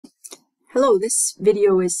Hello, this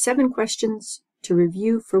video is 7 questions to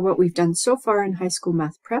review for what we've done so far in high school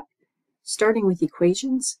math prep, starting with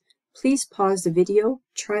equations. Please pause the video,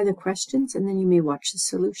 try the questions, and then you may watch the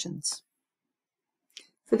solutions.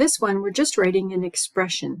 For this one, we're just writing an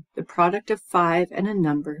expression, the product of 5 and a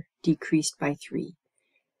number decreased by 3.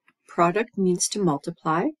 Product means to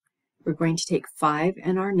multiply. We're going to take 5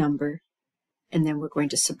 and our number, and then we're going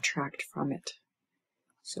to subtract from it.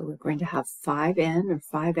 So we're going to have 5n or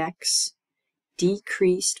 5x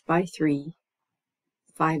decreased by 3,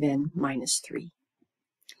 5n minus 3.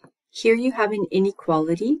 Here you have an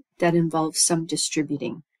inequality that involves some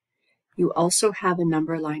distributing. You also have a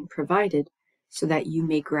number line provided so that you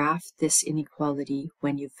may graph this inequality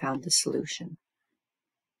when you've found the solution.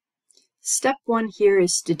 Step 1 here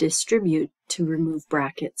is to distribute to remove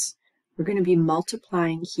brackets. We're going to be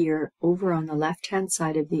multiplying here over on the left-hand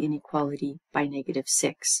side of the inequality by negative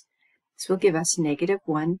 6. This will give us negative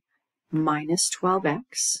 1 minus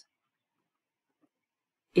 12x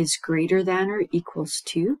is greater than or equals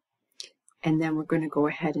to, and then we're going to go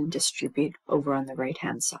ahead and distribute over on the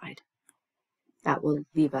right-hand side. That will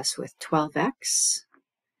leave us with 12x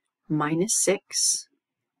minus 6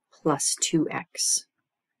 plus 2x.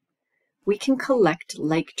 We can collect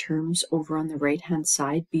like terms over on the right-hand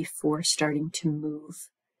side before starting to move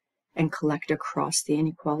and collect across the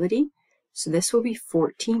inequality. So this will be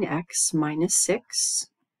 14x minus 6.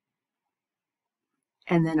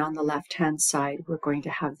 And then on the left-hand side, we're going to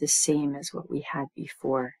have the same as what we had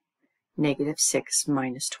before, negative 6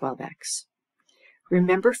 minus 12x.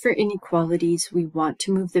 Remember, for inequalities, we want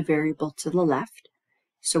to move the variable to the left.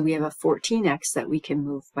 So we have a 14x that we can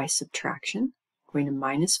move by subtraction. We're going to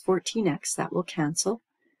minus 14x, that will cancel.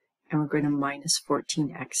 And we're going to minus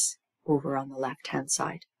 14x over on the left-hand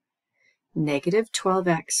side. Negative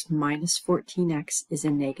 12x minus 14x is a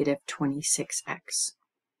negative 26x.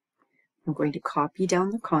 I'm going to copy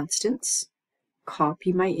down the constants,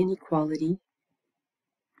 copy my inequality,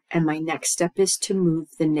 and my next step is to move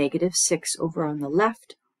the negative 6 over on the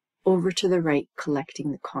left over to the right,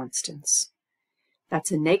 collecting the constants.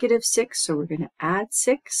 That's a negative 6, so we're going to add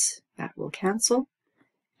 6, that will cancel,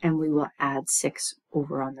 and we will add 6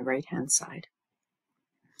 over on the right-hand side.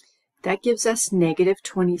 That gives us negative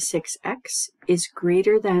 26x is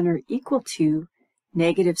greater than or equal to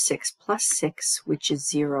negative 6 plus 6, which is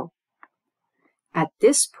 0. At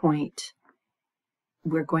this point,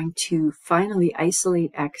 we're going to finally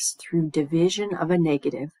isolate x through division of a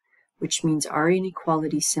negative, which means our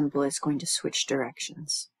inequality symbol is going to switch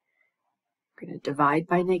directions. We're going to divide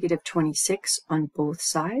by negative 26 on both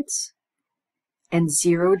sides, and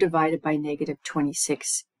 0 divided by negative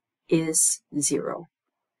 26 is 0.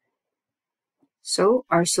 So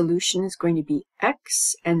our solution is going to be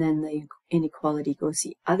x, and then the inequality goes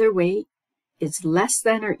the other way, is less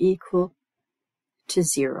than or equal to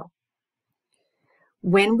 0.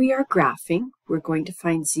 When we are graphing, we're going to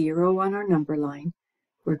find 0 on our number line.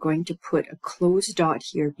 We're going to put a closed dot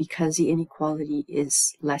here because the inequality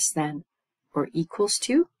is less than or equals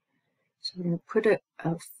to. So we're going to put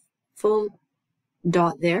a full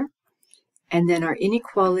dot there. And then our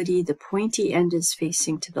inequality, the pointy end is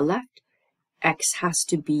facing to the left. X has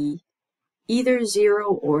to be either 0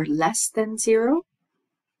 or less than 0.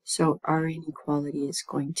 So our inequality is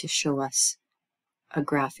going to show us a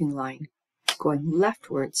graphing line going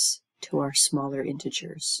leftwards to our smaller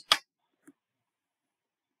integers.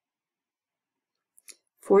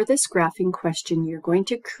 For this graphing question, you're going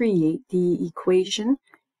to create the equation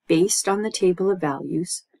based on the table of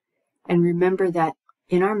values. And remember that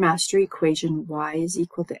in our master equation, y is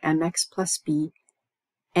equal to mx plus b.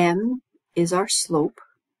 M is our slope,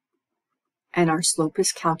 and our slope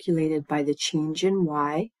is calculated by the change in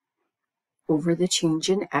y over the change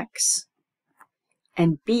in x.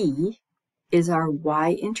 And b is our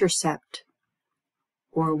y-intercept,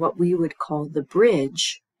 or what we would call the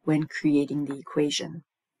bridge when creating the equation.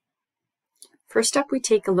 First up, we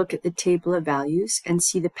take a look at the table of values and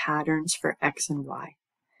see the patterns for x and y.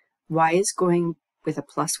 Y is going with a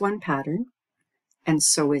 +1 pattern, and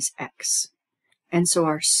so is x. And so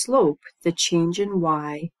our slope, the change in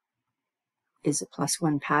y, is a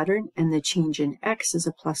 +1 pattern, and the change in x is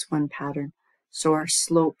a +1 pattern. So our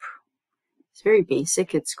slope, it's very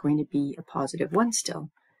basic, it's going to be a +1 still.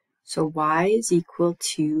 So y is equal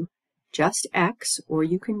to just x, or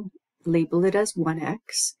you can label it as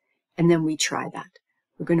 1x, and then we try that.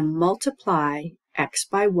 We're going to multiply x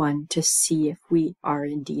by 1 to see if we are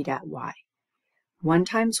indeed at y. 1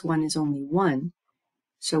 times 1 is only 1,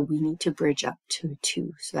 so we need to bridge up to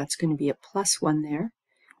 2. So that's going to be a +1 there.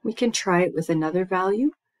 We can try it with another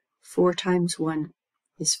value. 4 times 1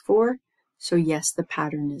 is 4, So yes, the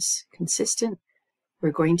pattern is consistent.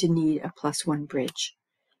 We're going to need a +1 bridge.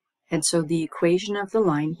 And so the equation of the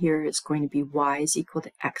line here is going to be y is equal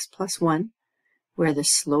to x plus 1, where the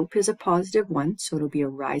slope is a +1, so it'll be a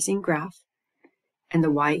rising graph, and the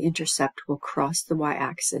y-intercept will cross the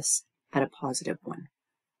y-axis at a +1.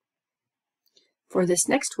 For this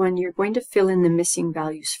next one, you're going to fill in the missing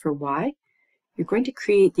values for y. You're going to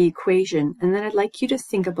create the equation, and then I'd like you to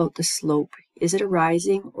think about the slope. Is it a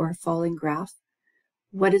rising or a falling graph?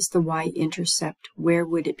 What is the y-intercept? Where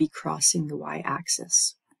would it be crossing the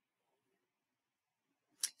y-axis?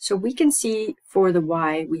 So we can see for the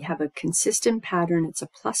y, we have a consistent pattern. It's a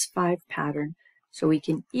 +5 pattern. So we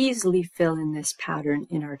can easily fill in this pattern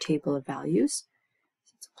in our table of values.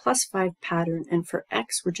 It's a +5 pattern, and for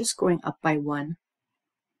x, we're just going up by 1.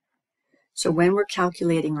 So when we're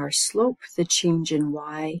calculating our slope, the change in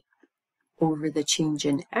y over the change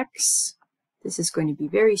in x, this is going to be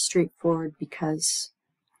very straightforward because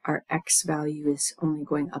our x value is only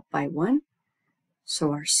going up by 1.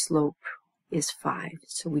 So our slope is 5.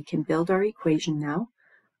 So we can build our equation now.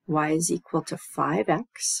 Y is equal to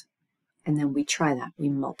 5x, and then we try that. We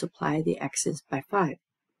multiply the x's by 5.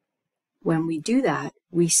 When we do that,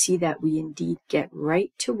 we see that we indeed get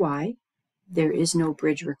right to y. There is no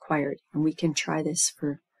bridge required, and we can try this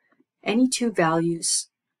for any two values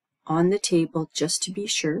on the table just to be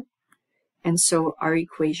sure. And so our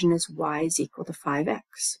equation is y is equal to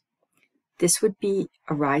 5x. This would be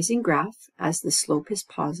a rising graph as the slope is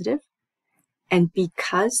positive. And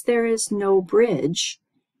because there is no bridge,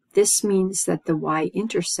 this means that the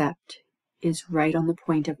y-intercept is right on the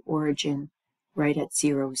point of origin, right at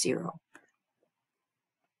 0, 0.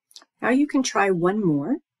 Now you can try one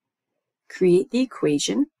more. Create the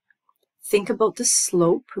equation. Think about the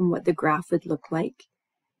slope and what the graph would look like.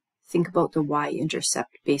 Think about the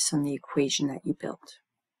y-intercept based on the equation that you built.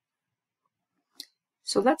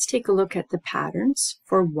 So let's take a look at the patterns.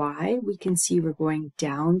 For y, we can see we're going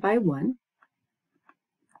down by 1.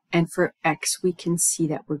 And for x, we can see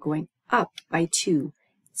that we're going up by 2.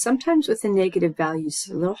 Sometimes with the negative values, it's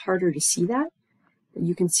a little harder to see that. But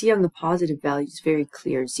you can see on the positive values very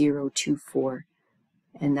clear, 0, 2, 4.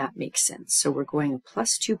 And that makes sense. So we're going a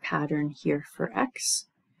 +2 pattern here for x.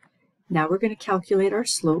 Now we're going to calculate our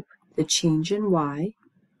slope, the change in y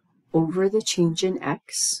over the change in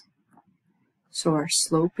x. So our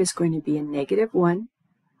slope is going to be a -1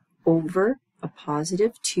 over a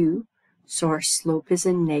 +2. So our slope is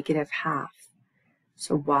a -0.5.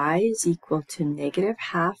 So y is equal to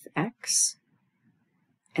 -0.5 x.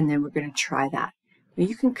 And then we're going to try that. Now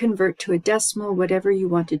you can convert to a decimal, whatever you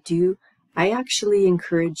want to do. I actually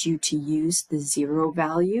encourage you to use the 0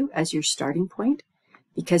 value as your starting point,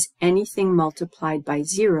 because anything multiplied by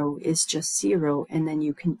 0 is just 0, and then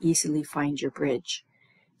you can easily find your bridge.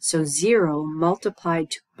 So 0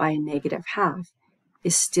 multiplied by a -0.5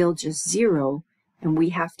 is still just 0, and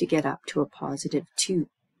we have to get up to a +2.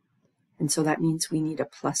 And so that means we need a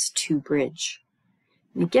 +2 bridge.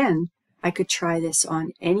 And again, I could try this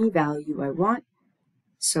on any value I want.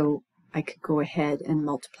 So I could go ahead and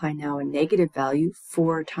multiply now a negative value,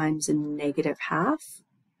 4 times a -0.5.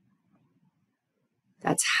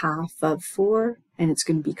 That's half of 4, and it's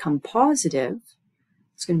going to become positive.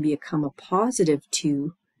 It's going to become a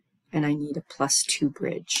 +2, and I need a +2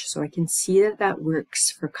 bridge. So I can see that that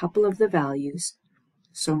works for a couple of the values.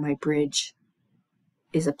 So my bridge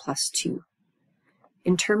is a +2.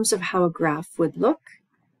 In terms of how a graph would look,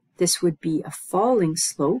 this would be a falling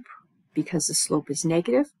slope because the slope is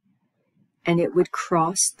negative, and it would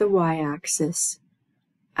cross the y-axis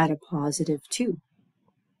at a +2.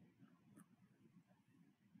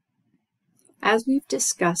 As we've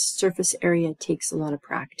discussed, surface area takes a lot of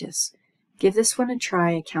practice. Give this one a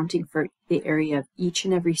try, accounting for the area of each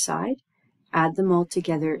and every side. Add them all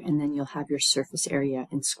together, and then you'll have your surface area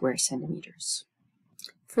in square centimeters.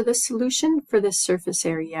 For the solution for this surface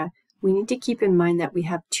area, we need to keep in mind that we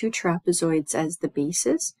have two trapezoids as the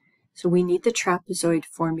bases. So we need the trapezoid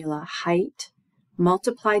formula height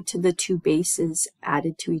multiplied to the two bases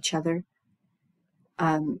added to each other,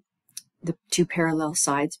 the two parallel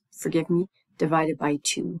sides, divided by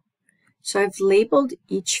 2. So I've labeled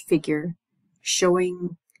each figure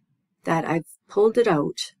showing that I've pulled it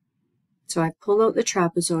out. So I've pulled out the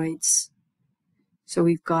trapezoids. So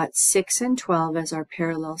we've got 6 and 12 as our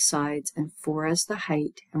parallel sides and 4 as the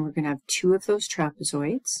height, and we're going to have 2 of those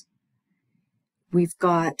trapezoids. We've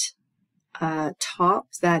got a top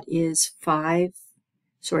that is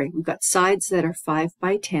we've got sides that are 5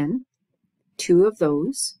 by 10, 2 of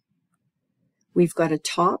those. We've got a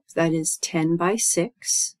top that is 10 by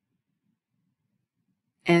 6,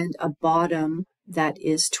 and a bottom that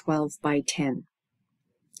is 12 by 10.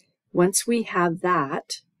 Once we have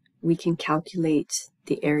that, we can calculate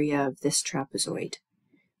the area of this trapezoid.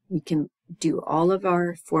 We can do all of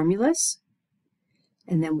our formulas,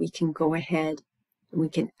 and then we can go ahead and we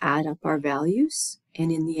can add up our values,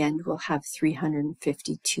 and in the end we'll have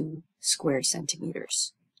 352 square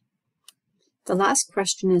centimeters. The last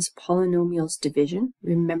question is polynomials division.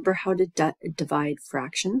 Remember how to divide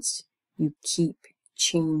fractions. You keep,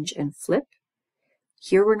 change, and flip.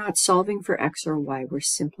 Here we're not solving for x or y, we're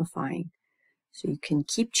simplifying. So you can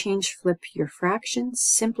keep, change, flip your fractions,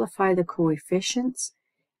 simplify the coefficients,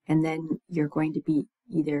 and then you're going to be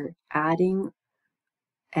either adding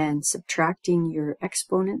and subtracting your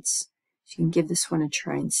exponents. So you can give this one a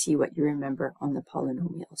try and see what you remember on the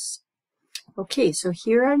polynomials. Okay, so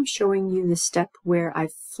here I'm showing you the step where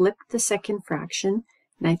I've flipped the second fraction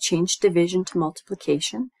and I changed division to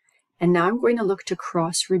multiplication. And now I'm going to look to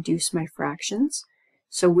cross-reduce my fractions.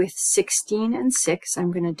 So with 16 and 6,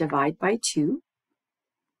 I'm going to divide by 2.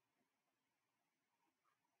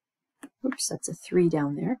 Oops, that's a 3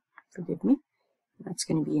 down there. Forgive me. That's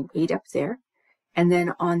going to be an 8 up there. And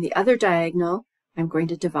then on the other diagonal, I'm going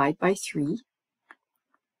to divide by 3.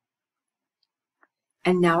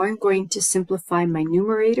 And now I'm going to simplify my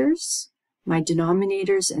numerators, my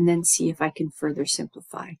denominators, and then see if I can further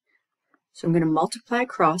simplify. So I'm going to multiply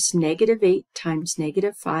across. Negative 8 times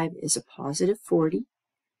negative 5 is a positive 40.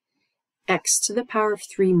 X to the power of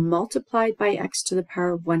 3 multiplied by x to the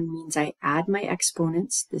power of 1 means I add my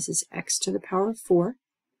exponents. This is x to the power of 4.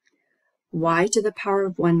 Y to the power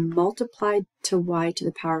of 1 multiplied to y to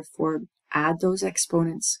the power of 4. Add those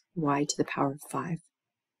exponents, y to the power of 5.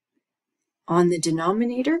 On the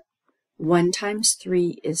denominator, 1 times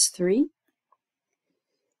 3 is 3.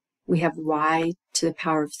 We have y to the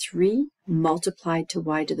power of 3 multiplied to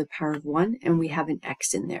y to the power of 1, and we have an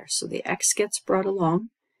x in there. So the x gets brought along,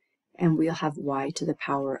 and we'll have y to the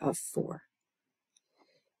power of 4.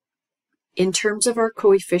 In terms of our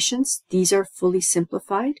coefficients, these are fully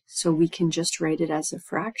simplified, so we can just write it as a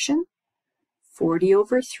fraction, 40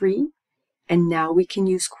 over 3, and now we can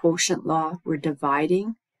use quotient law. We're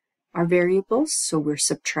dividing our variables, so we're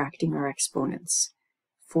subtracting our exponents.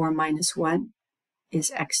 4 minus 1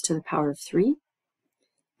 is x to the power of 3,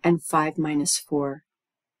 and 5 minus 4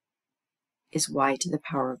 is y to the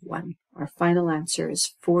power of 1. Our final answer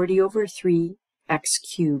is 40 over 3 x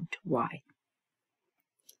cubed y.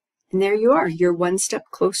 And there you are. You're one step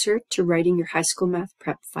closer to writing your high school math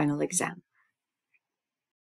prep final exam.